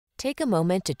Take a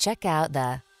moment to check out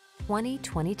the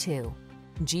 2022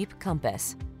 Jeep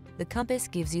Compass. The Compass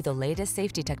gives you the latest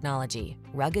safety technology,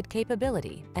 rugged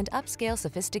capability, and upscale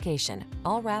sophistication,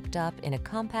 all wrapped up in a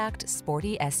compact,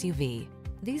 sporty SUV.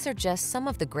 These are just some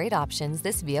of the great options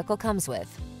this vehicle comes with: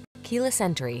 keyless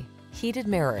entry, heated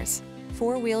mirrors,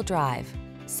 four-wheel drive,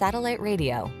 satellite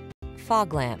radio,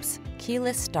 fog lamps,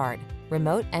 keyless start,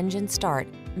 remote engine start,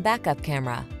 backup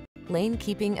camera, lane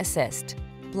keeping assist,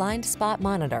 blind spot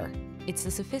monitor. It's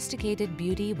the sophisticated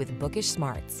beauty with bookish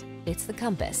smarts. It's the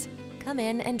Compass. Come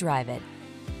in and drive it.